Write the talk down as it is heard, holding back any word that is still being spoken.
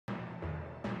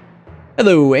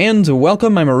Hello and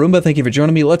welcome, I'm Arumba, thank you for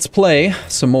joining me. Let's play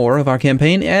some more of our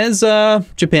campaign as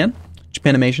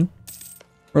Japanimation.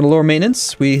 We're in lower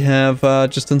maintenance. We have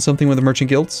just done something with the merchant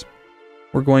guilds.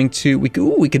 We're going to, we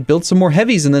could build some more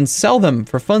heavies and then sell them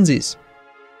for funsies.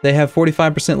 They have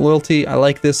 45% loyalty. I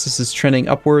like this is trending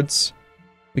upwards.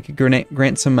 We could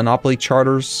grant some monopoly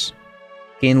charters,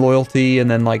 gain loyalty,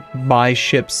 and then like buy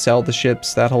ships, sell the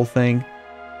ships, that whole thing.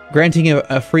 Granting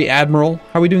a free admiral.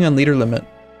 How are we doing on leader limit?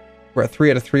 We're at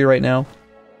 3 out of 3 right now.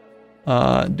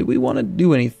 Do we want to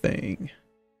do anything?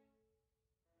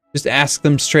 Just ask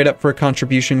them straight up for a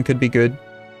contribution could be good.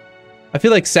 I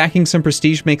feel like sacking some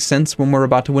prestige makes sense when we're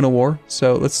about to win a war.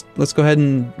 So let's go ahead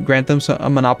and grant them a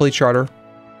monopoly charter.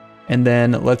 And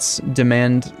then let's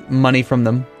demand money from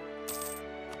them.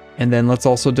 And then let's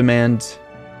also demand...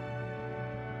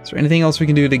 Is there anything else we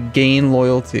can do to gain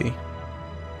loyalty?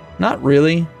 Not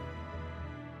really.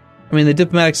 I mean, the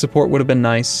diplomatic support would have been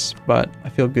nice, but I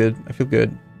feel good. I feel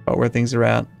good about where things are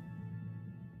at.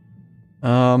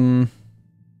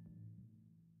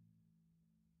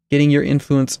 Getting your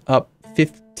influence up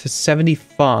to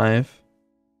 75.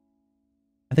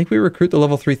 I think we recruit the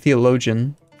level 3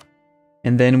 theologian,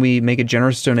 and then we make a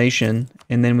generous donation,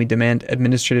 and then we demand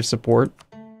administrative support.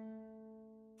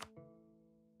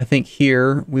 I think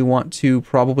here we want to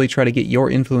probably try to get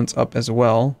your influence up as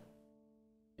well.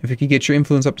 If we could get your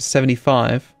influence up to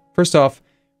 75. First off,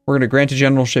 we're going to grant a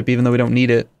generalship even though we don't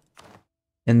need it.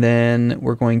 And then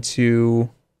we're going to...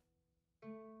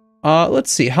 let's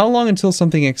see. How long until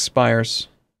something expires?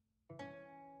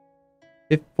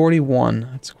 41.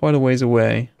 That's quite a ways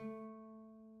away.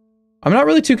 I'm not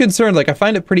really too concerned. Like, I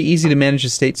find it pretty easy to manage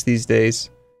estates these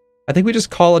days. I think we just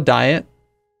call a diet.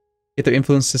 Get their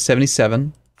influence to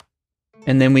 77.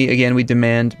 And then we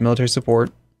demand military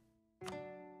support.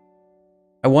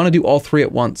 I want to do all 3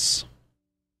 at once.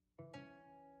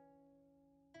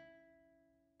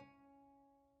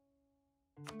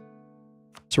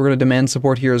 So we're going to demand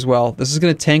support here as well. This is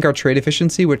going to tank our trade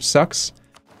efficiency, which sucks.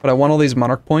 But I want all these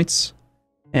monarch points.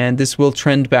 And this will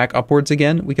trend back upwards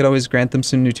again. We could always grant them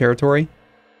some new territory.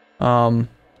 Let's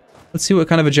see what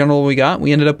kind of a general we got.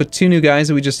 We ended up with 2 new guys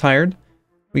that we just hired.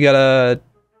 We got a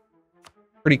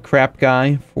pretty crap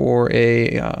guy for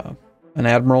an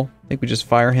admiral. I think we just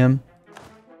fire him.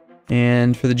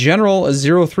 And for the general, a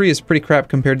 0-3 is pretty crap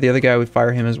compared to the other guy. We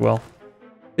fire him as well.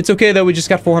 It's okay though, we just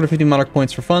got 450 monarch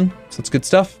points for fun, so it's good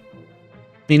stuff.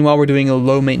 Meanwhile, we're doing a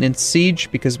low maintenance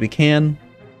siege because we can.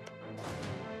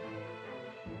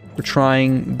 We're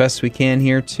trying best we can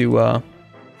here to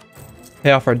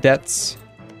pay off our debts.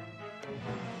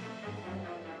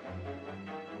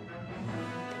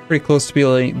 Pretty close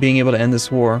to being able to end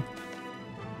this war.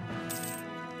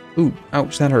 Ooh,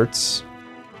 ouch, that hurts.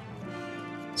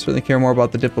 Certainly care more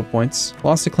about the diplo points.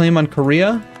 Lost a claim on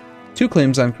Korea. 2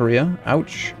 claims on Korea.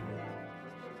 Ouch.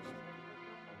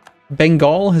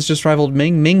 Bengal has just rivaled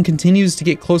Ming. Ming continues to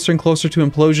get closer and closer to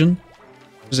implosion,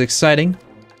 which is exciting.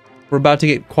 We're about to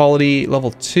get quality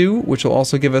level 2, which will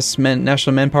also give us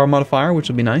national manpower modifier, which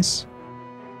will be nice.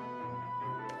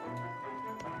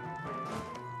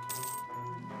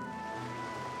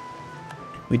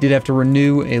 We did have to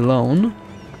renew a loan.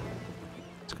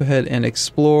 Let's go ahead and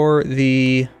explore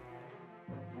the...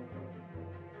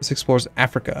 This explores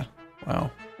Africa. Wow.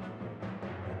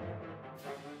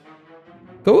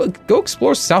 Go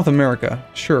explore South America.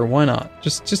 Sure, why not?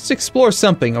 Just explore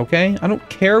something, okay? I don't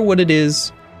care what it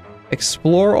is.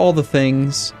 Explore all the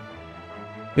things.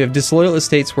 We have disloyal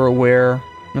estates, we're aware.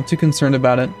 Not too concerned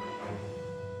about it.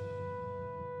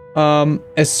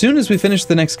 As soon as we finish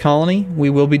the next colony, we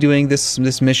will be doing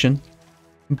this mission.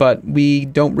 But we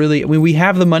don't really... I mean, we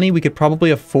have the money. We could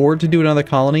probably afford to do another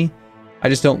colony. I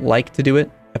just don't like to do it.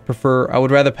 I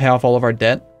would rather pay off all of our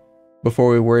debt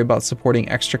before we worry about supporting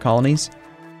extra colonies.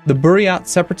 The Buryat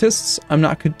separatists, I'm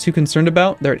not too concerned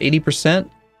about. They're at 80%.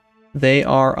 They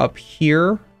are up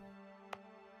here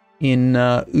in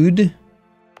Oud.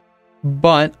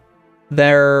 But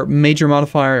their major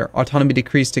modifier, autonomy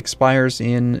decreased, expires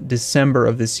in December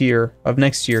of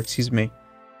next year, excuse me.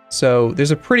 So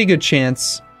there's a pretty good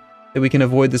chance that we can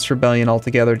avoid this rebellion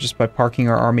altogether just by parking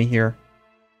our army here.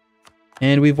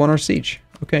 And we've won our siege.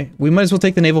 Okay, we might as well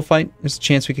take the naval fight. There's a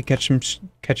chance we could catch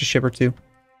a ship or 2.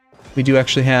 We do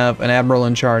actually have an admiral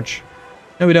in charge.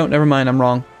 No, we don't. Never mind. I'm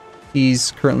wrong.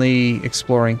 He's currently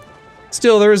exploring.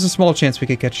 Still, there is a small chance we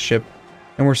could catch a ship.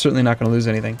 And we're certainly not going to lose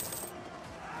anything.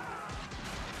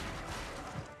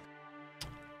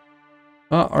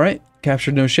 Alright.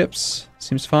 Captured no ships.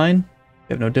 Seems fine.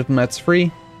 We have no diplomats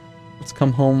free. Let's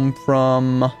come home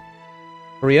from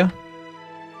Korea.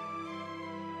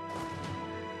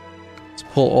 Let's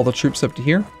pull all the troops up to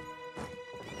here.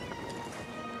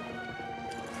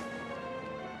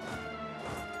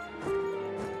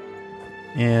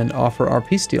 and offer our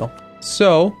peace deal.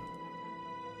 So,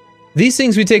 these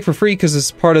things we take for free because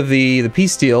it's part of the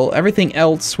peace deal. Everything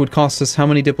else would cost us how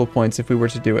many Diplo points if we were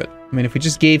to do it? I mean, if we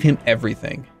just gave him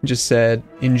everything, just said,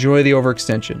 enjoy the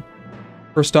overextension.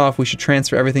 First off, we should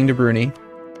transfer everything to Bruni.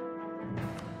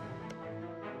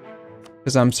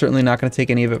 Because I'm certainly not going to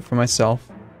take any of it for myself.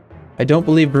 I don't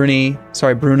believe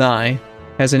Brunei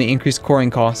has any increased coring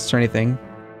costs or anything.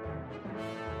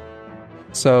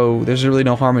 So there's really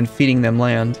no harm in feeding them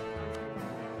land.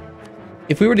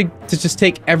 If we were to just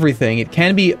take everything, it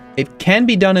can be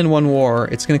done in one war.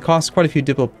 It's going to cost quite a few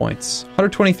Diplo points.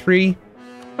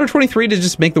 123 to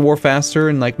just make the war faster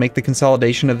and like make the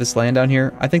consolidation of this land down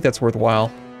here. I think that's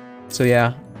worthwhile. So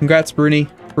yeah, congrats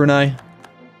Brunei.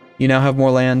 You now have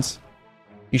more lands.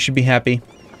 You should be happy.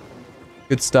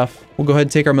 Good stuff. We'll go ahead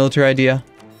and take our military idea.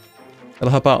 That'll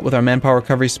help out with our manpower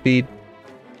recovery speed.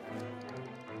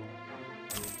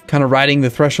 Kind of riding the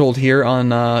threshold here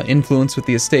on influence with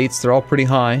the estates. They're all pretty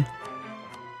high.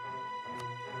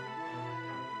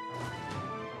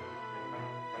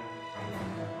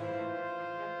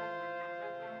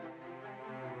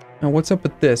 Now what's up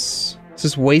with this? Is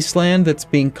this wasteland that's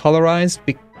being colorized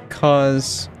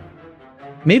because...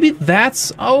 Maybe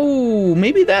that's... Oh,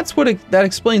 maybe that's what that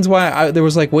explains why there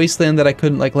was like wasteland that I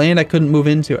couldn't... Like land I couldn't move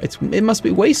into. It must be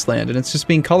wasteland and it's just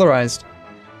being colorized.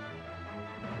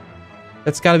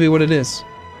 That's gotta be what it is.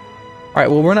 Alright,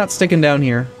 well we're not sticking down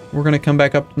here. We're gonna come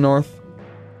back up north.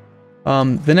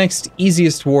 The next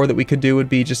easiest war that we could do would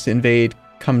be just to invade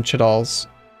Kamchadals.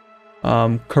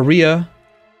 Korea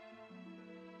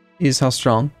is how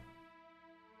strong?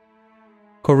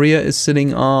 Korea is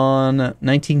sitting on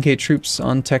 19k troops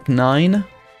on Tech 9.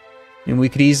 And we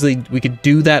could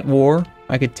do that war.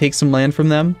 I could take some land from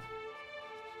them.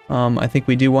 I think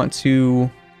we do want to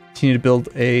continue to build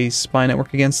a spy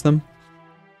network against them.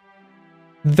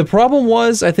 The problem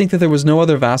was, I think that there was no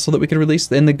other vassal that we could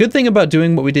release. And the good thing about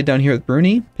doing what we did down here with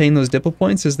Bruni, paying those Diplo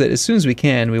points, is that as soon as we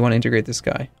can, we want to integrate this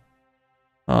guy.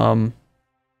 So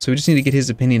we just need to get his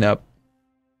opinion up,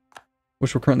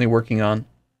 which we're currently working on.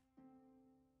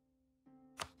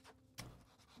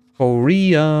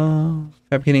 Korea.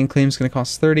 Fabricating claims is going to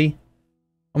cost 30.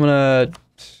 I'm going to...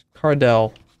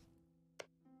 Cardell.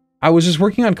 I was just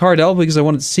working on Cardell because I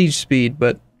wanted siege speed,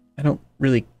 but I don't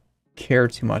really care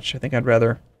too much. I think I'd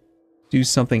rather do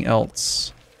something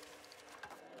else.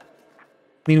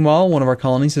 Meanwhile, one of our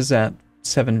colonies is at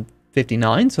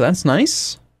 759, so that's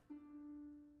nice.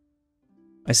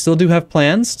 I still do have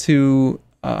plans to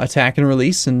attack and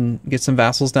release and get some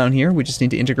vassals down here. We just need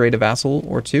to integrate a vassal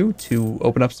or two to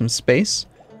open up some space.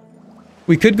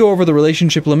 We could go over the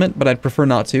relationship limit, but I'd prefer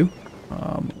not to.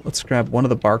 Let's grab one of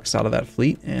the barks out of that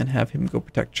fleet and have him go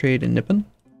protect trade in Nippon.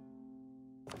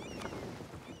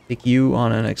 Take you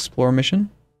on an explore mission.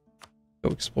 Go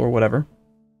explore whatever.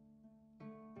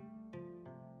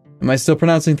 Am I still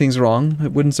pronouncing things wrong?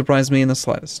 It wouldn't surprise me in the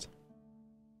slightest.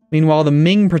 Meanwhile, the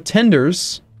Ming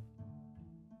pretenders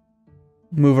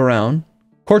move around.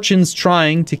 Korchin's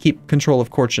trying to keep control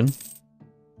of Korchin.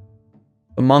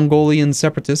 The Mongolian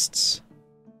separatists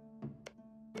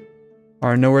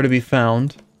are nowhere to be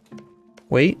found.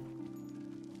 Wait.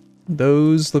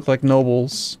 Those look like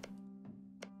nobles.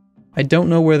 I don't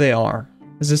know where they are.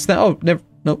 Is this that? Oh, never.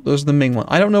 Nope, those are the Ming ones.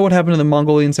 I don't know what happened to the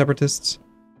Mongolian separatists.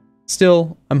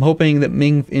 Still, I'm hoping that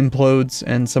Ming implodes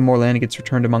and some more land gets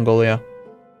returned to Mongolia.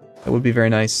 That would be very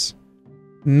nice.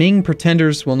 Ming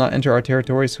pretenders will not enter our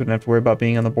territory, so we don't have to worry about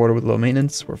being on the border with low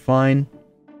maintenance. We're fine.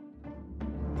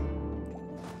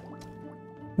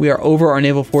 We are over our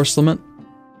naval force limit.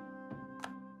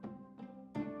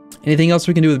 Anything else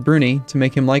we can do with Bruni to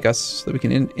make him like us, so that we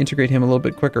can integrate him a little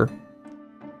bit quicker?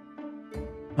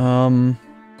 I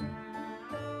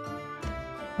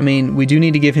mean, we do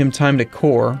need to give him time to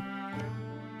core.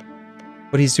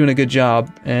 But he's doing a good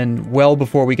job, and well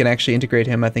before we can actually integrate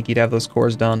him, I think he'd have those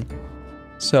cores done.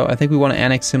 So I think we want to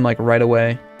annex him, like, right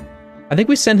away. I think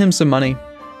we send him some money.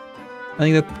 I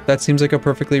think that seems like a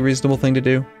perfectly reasonable thing to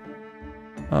do.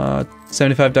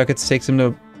 75 ducats takes him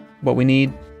to what we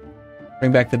need.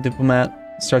 Bring back the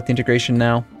diplomat. Start the integration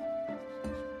now.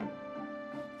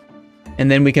 And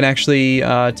then we can actually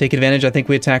take advantage. I think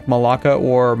we attack Malacca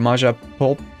or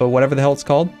Majapahit, but whatever the hell it's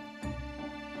called.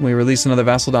 We release another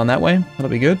vassal down that way. That'll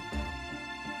be good.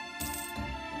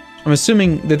 I'm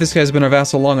assuming that this guy's been our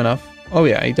vassal long enough. Oh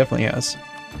yeah, he definitely has.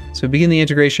 So we begin the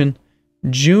integration.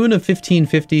 June of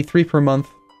 1550, 3 per month.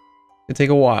 It'll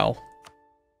take a while.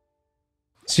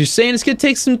 So you're saying it's gonna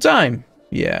take some time?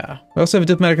 Yeah. We also have a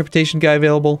diplomatic reputation guy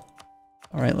available.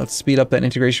 Alright, let's speed up that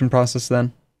integration process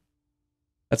then.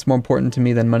 That's more important to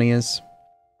me than money is.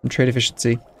 And trade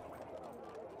efficiency.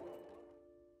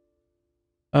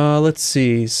 Let's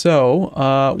see.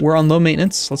 So, we're on low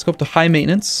maintenance. Let's go up to high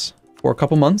maintenance for a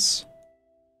couple months.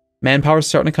 Manpower's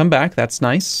starting to come back. That's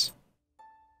nice.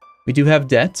 We do have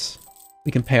debt.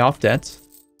 We can pay off debt.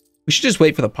 We should just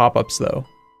wait for the pop-ups, though.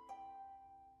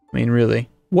 I mean, really.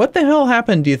 What the hell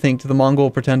happened, do you think, to the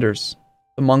Mongol pretenders?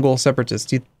 The Mongol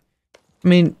separatists? I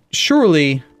mean,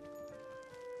 surely...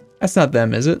 That's not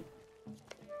them, is it?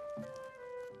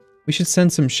 We should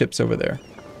send some ships over there.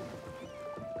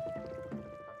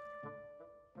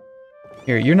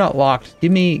 Here, you're not locked.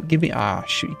 Give me... Ah,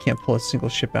 shoot, you can't pull a single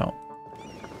ship out.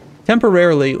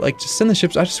 Temporarily, like, just send the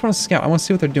ships. I just want to scout. I want to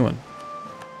see what they're doing.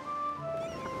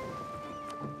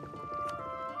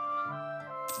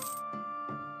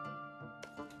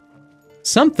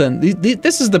 Something.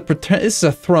 This is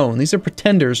a throne. These are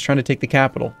pretenders trying to take the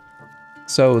capital.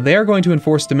 So they're going to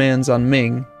enforce demands on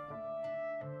Ming.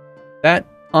 That,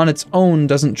 on its own,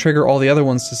 doesn't trigger all the other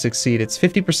ones to succeed. It's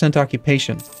 50%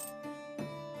 occupation.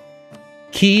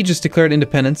 Qi just declared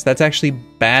independence. That's actually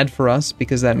bad for us,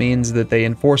 because that means that they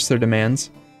enforce their demands,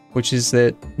 which is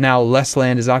that now less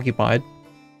land is occupied.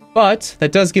 But,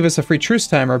 that does give us a free truce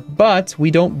timer, but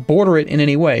we don't border it in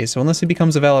any way, so unless he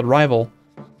becomes a valid rival,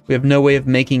 we have no way of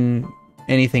making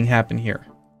anything happen here.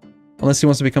 Unless he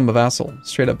wants to become a vassal.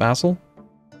 Straight up vassal?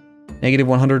 Negative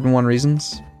 101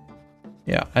 reasons?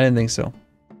 Yeah, I didn't think so.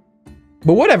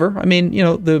 But whatever, I mean, you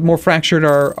know, the more fractured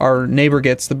our neighbor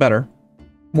gets, the better.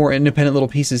 More independent little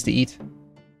pieces to eat.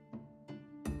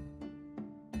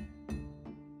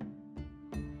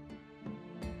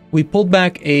 We pulled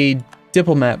back a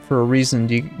diplomat for a reason.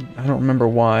 I don't remember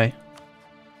why.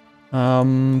 You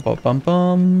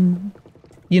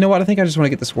know what? I think I just want to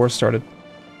get this war started.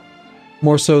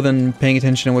 More so than paying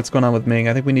attention to what's going on with Ming.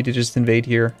 I think we need to just invade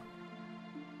here.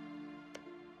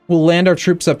 We'll land our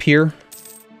troops up here.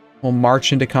 We'll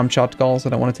march into Kamchatkals. I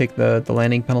don't want to take the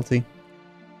landing penalty.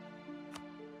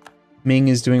 Ming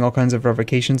is doing all kinds of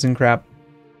revocations and crap.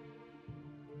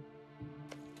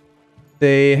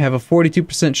 They have a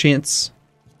 42% chance.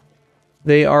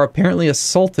 They are apparently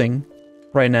assaulting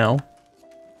right now.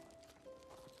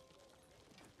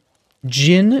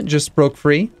 Jin just broke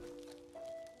free.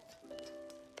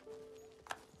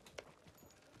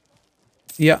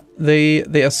 Yeah, they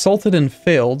assaulted and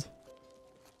failed.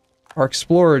 Our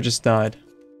explorer just died.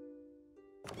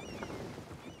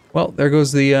 Well, there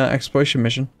goes the exploration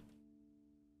mission.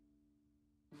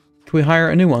 Can we hire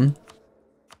a new one?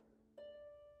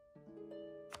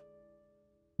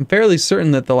 I'm fairly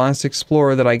certain that the last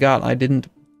explorer that I got, I didn't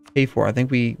pay for. I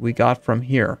think we got from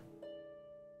here.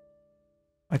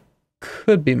 I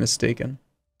could be mistaken.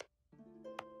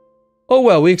 Oh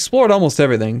well, we explored almost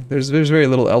everything. There's very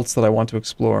little else that I want to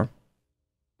explore.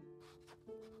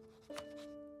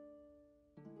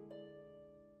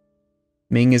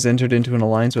 Ming has entered into an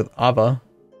alliance with Ava.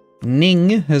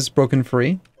 Ning has broken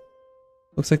free.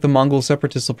 Looks like the Mongol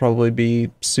separatists will probably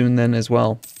be soon then as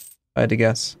well, if I had to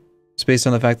guess. Just based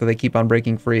on the fact that they keep on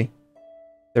breaking free.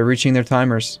 They're reaching their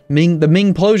timers. The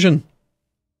Ming-plosion!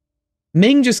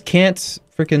 Ming just can't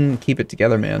frickin' keep it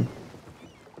together, man.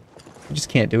 You just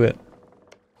can't do it.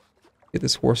 Get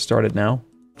this war started now.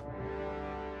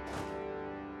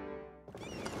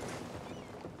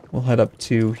 We'll head up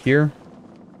to here.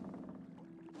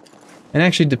 And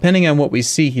actually, depending on what we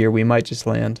see here, we might just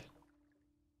land.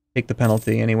 Take the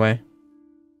penalty anyway.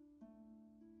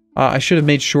 I should have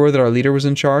made sure that our leader was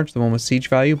in charge, the one with siege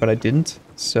value, but I didn't.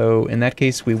 So in that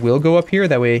case, we will go up here.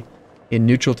 That way, in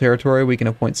neutral territory, we can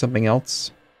appoint something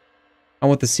else. I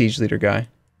want the siege leader guy.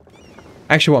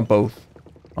 I actually want both,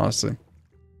 honestly.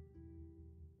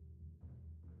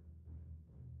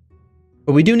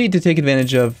 But we do need to take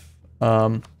advantage of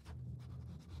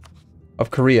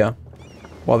Korea,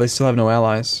 while they still have no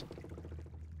allies.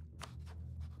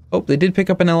 Oh, they did pick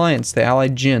up an alliance. They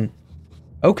allied Jin.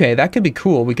 Okay, that could be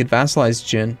cool. We could vassalize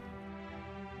Jin.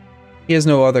 He has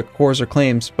no other cores or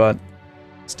claims, but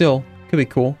still, could be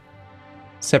cool.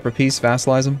 Separate peace,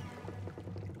 vassalize him.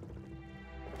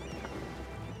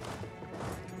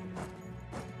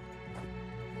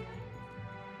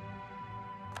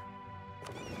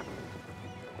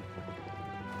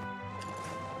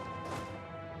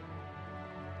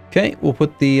 Okay, we'll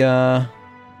put the,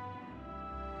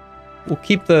 we'll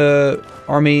keep the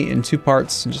army in 2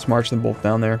 parts and just march them both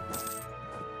down there.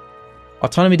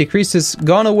 Autonomy decrease has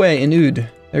gone away in Oud.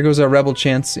 There goes our rebel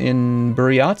chance in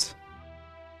Buryat.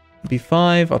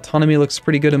 B5, autonomy looks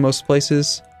pretty good in most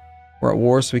places. We're at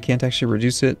war, so we can't actually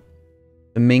reduce it.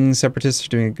 The Ming separatists are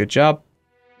doing a good job.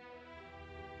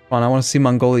 Come on, I want to see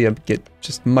Mongolia get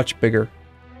just much bigger.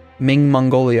 Ming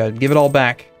Mongolia, give it all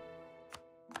back.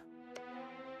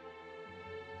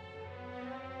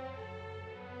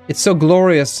 It's so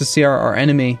glorious to see our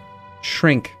enemy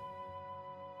shrink.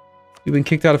 We've been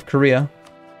kicked out of Korea.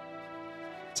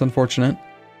 It's unfortunate.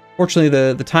 Fortunately,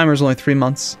 the timer is only 3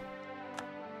 months.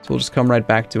 So we'll just come right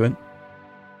back to it.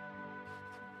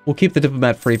 We'll keep the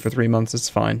diplomat free for 3 months, it's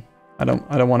fine. I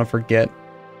don't want to forget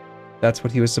that's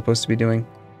what he was supposed to be doing.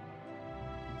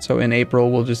 So in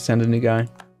April, we'll just send a new guy.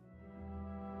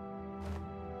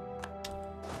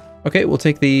 Okay, we'll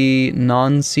take the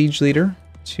non-siege leader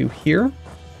to here.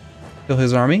 Kill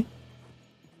his army.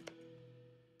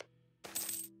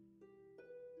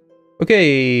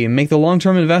 Okay, make the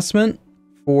long-term investment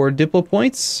for Diplo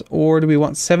points, or do we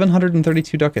want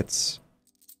 732 ducats?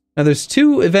 Now there's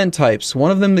 2 event types, one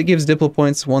of them that gives Diplo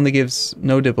points, one that gives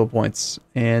no Diplo points,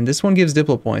 and this one gives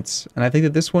Diplo points, and I think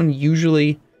that this one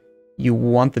usually you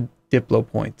want the Diplo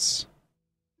points.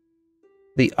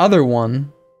 The other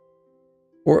one,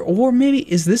 or maybe,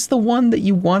 is this the one that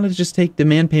you want to just take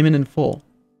demand payment in full?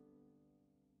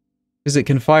 Because it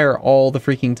can fire all the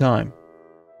freaking time.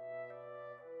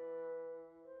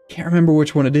 Can't remember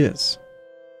which one it is.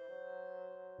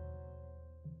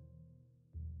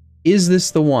 Is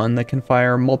this the one that can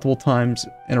fire multiple times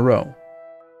in a row?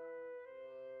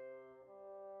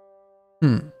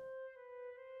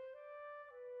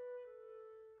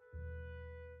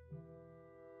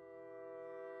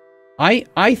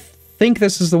 I think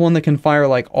this is the one that can fire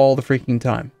like all the freaking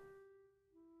time.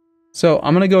 So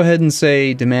I'm going to go ahead and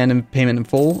say demand and payment in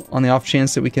full on the off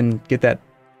chance that we can get that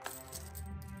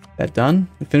done.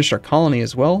 We finished our colony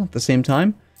as well at the same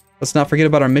time. Let's not forget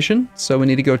about our mission. So we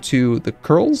need to go to the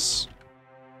curls.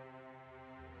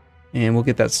 And we'll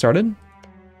get that started.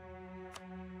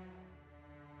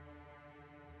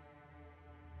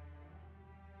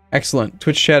 Excellent.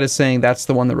 Twitch chat is saying that's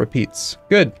the one that repeats.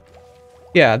 Good.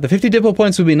 Yeah, the 50 Diplo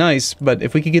points would be nice, but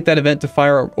if we could get that event to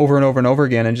fire over and over and over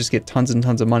again and just get tons and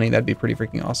tons of money, that'd be pretty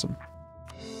freaking awesome.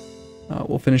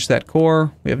 We'll finish that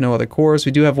core. We have no other cores.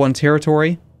 We do have 1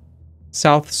 territory.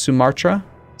 South Sumatra.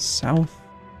 South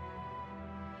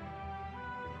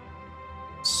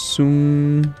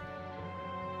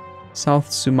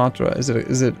Sumatra. Is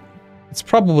it? It's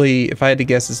probably, if I had to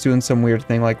guess, it's doing some weird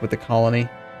thing like with the colony.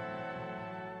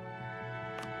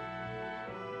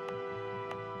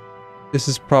 This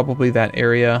is probably that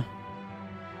area.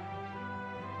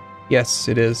 Yes,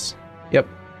 it is. Yep.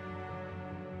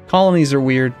 Colonies are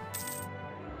weird.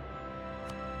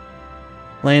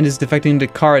 Land is defecting to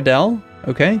Caradel.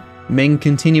 Okay. Ming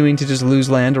continuing to just lose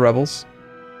land to rebels.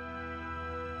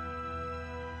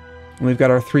 And we've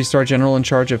got our 3-star general in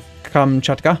charge of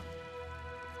Kamchatka.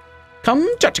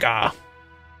 Kamchatka!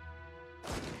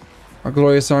 Our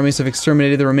glorious armies have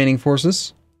exterminated the remaining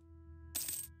forces.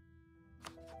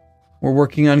 We're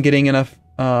working on getting enough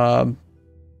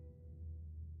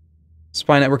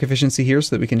spy network efficiency here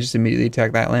so that we can just immediately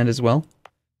attack that land as well.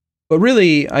 But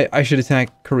really, I should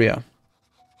attack Korea.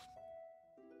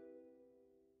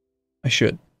 I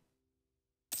should.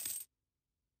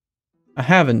 I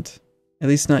haven't. At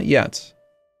least not yet.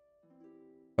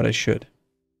 But I should.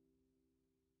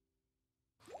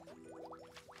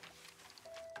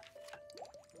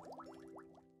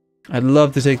 I'd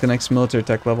love to take the next military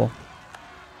tech level.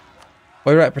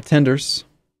 Oirat Pretenders.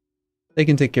 They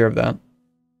can take care of that.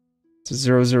 It's a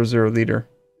 000 leader.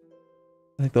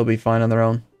 I think they'll be fine on their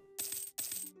own.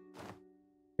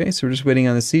 Okay, so we're just waiting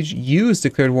on the siege. Yu has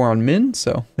declared war on Min,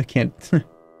 so they can't... of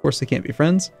course they can't be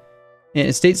friends. And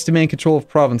estates demand control of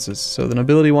provinces, so the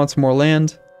nobility wants more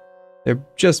land. They're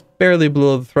just barely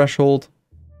below the threshold.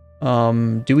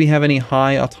 Do we have any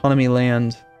high autonomy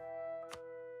land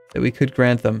that we could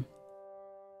grant them?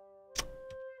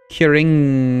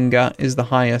 Kiringa is the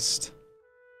highest.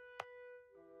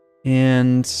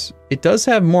 And it does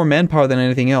have more manpower than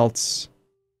anything else.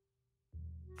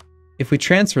 If we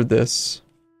transferred this,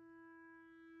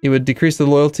 it would decrease the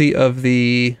loyalty of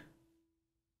the...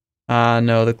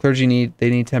 no, the clergy need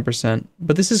 10%.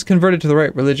 But this is converted to the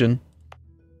right religion.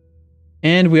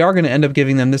 And we are going to end up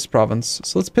giving them this province.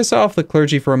 So let's piss off the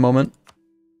clergy for a moment.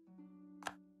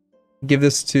 Give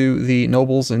this to the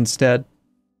nobles instead.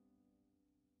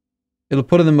 It'll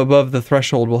put them above the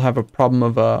threshold. We'll have a problem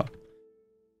of a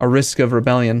risk of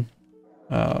rebellion,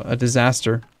 a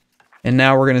disaster. And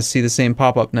now we're going to see the same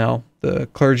pop up now. The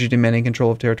clergy demanding control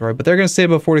of territory. But they're going to stay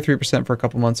above 43% for a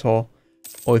couple months while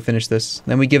we finish this.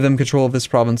 Then we give them control of this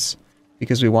province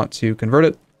because we want to convert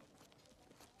it.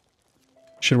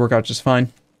 Should work out just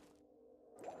fine.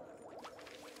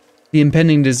 The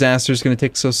impending disaster is going to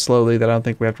take so slowly that I don't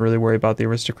think we have to really worry about the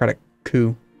aristocratic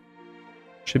coup.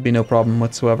 Should be no problem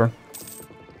whatsoever.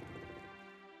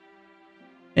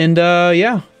 And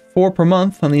yeah, 4 per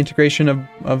month on the integration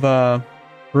of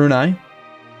Brunei.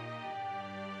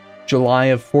 July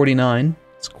of 49.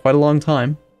 It's quite a long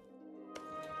time.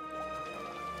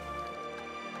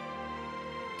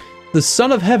 The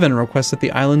Son of Heaven requests that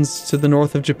the islands to the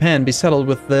north of Japan be settled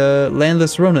with the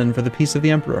landless Ronin for the peace of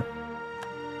the Emperor.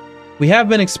 We have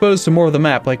been exposed to more of the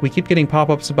map, like we keep getting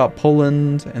pop-ups about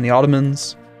Poland and the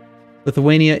Ottomans.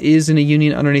 Lithuania is in a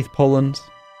union underneath Poland.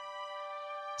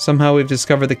 Somehow we've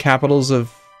discovered the capitals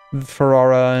of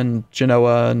Ferrara and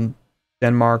Genoa and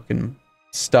Denmark and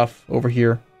stuff over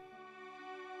here.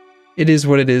 It is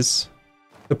what it is.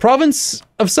 The province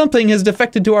of something has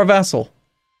defected to our vassal.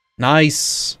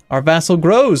 Nice. Our vassal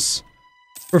grows.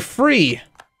 For free.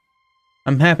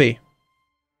 I'm happy.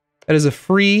 That is a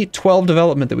free 12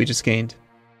 development that we just gained.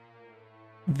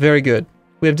 Very good.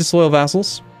 We have disloyal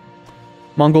vassals.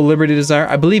 Mongol Liberty Desire.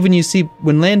 I believe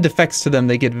when land defects to them,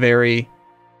 they get very...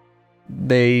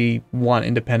 They want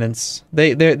independence. They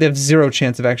have zero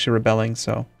chance of actually rebelling,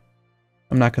 so...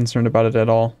 I'm not concerned about it at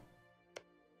all.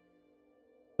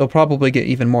 They'll probably get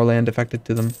even more land defected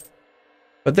to them.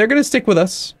 But they're gonna stick with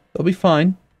us. They'll be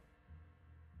fine.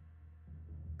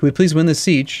 Can we please win this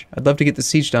siege? I'd love to get the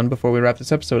siege done before we wrap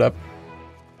this episode up.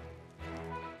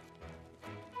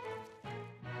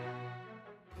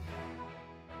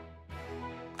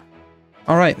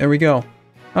 Alright, there we go.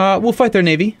 We'll fight their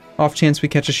navy, off chance we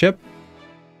catch a ship.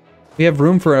 We have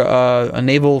room for a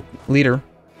naval leader.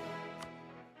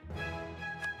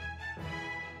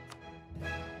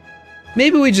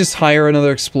 Maybe we just hire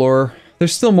another explorer.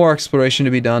 There's still more exploration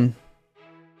to be done.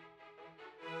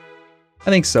 I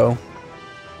think so.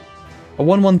 A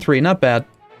 113, not bad.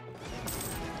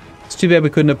 It's too bad we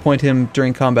couldn't appoint him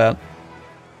during combat.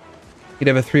 He'd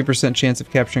have a 3% chance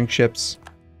of capturing ships.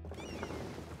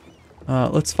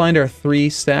 Let's find our 3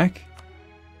 stack.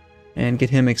 And get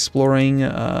him exploring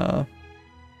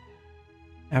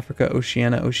Africa,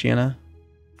 Oceania.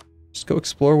 Just go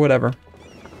explore whatever.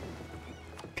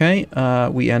 Okay,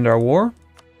 we end our war.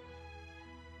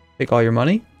 Take all your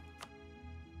money.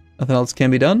 Nothing else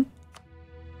can be done.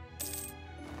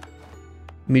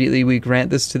 Immediately we grant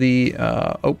this to the...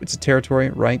 oh, it's a territory,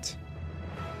 right.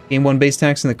 Gain 1 base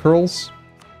tax in the curls.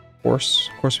 Of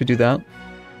course we do that.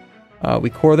 We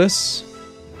core this.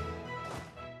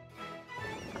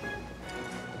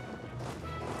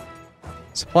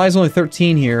 Supply is only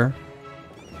 13 here.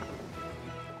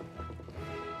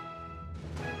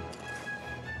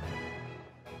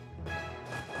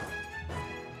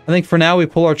 I think for now we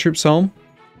pull our troops home.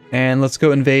 And let's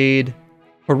go invade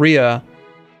Korea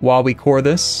while we core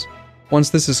this. Once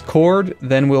this is cored,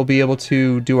 then we'll be able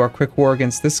to do our quick war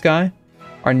against this guy.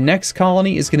 Our next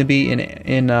colony is going to be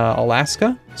in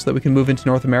Alaska, so that we can move into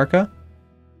North America.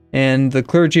 And the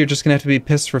clergy are just going to have to be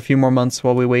pissed for a few more months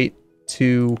while we wait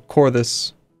to core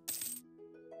this.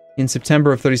 In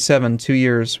September of 37, 2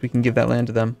 years, we can give that land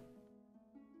to them.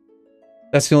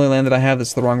 That's the only land that I have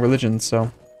that's the wrong religion,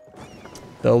 so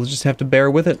they'll just have to bear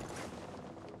with it.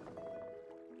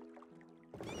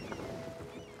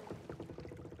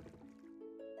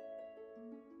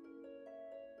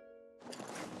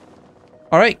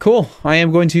 Alright, cool. I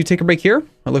am going to take a break here.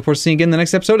 I look forward to seeing you again in the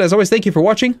next episode. As always, thank you for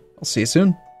watching. I'll see you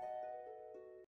soon.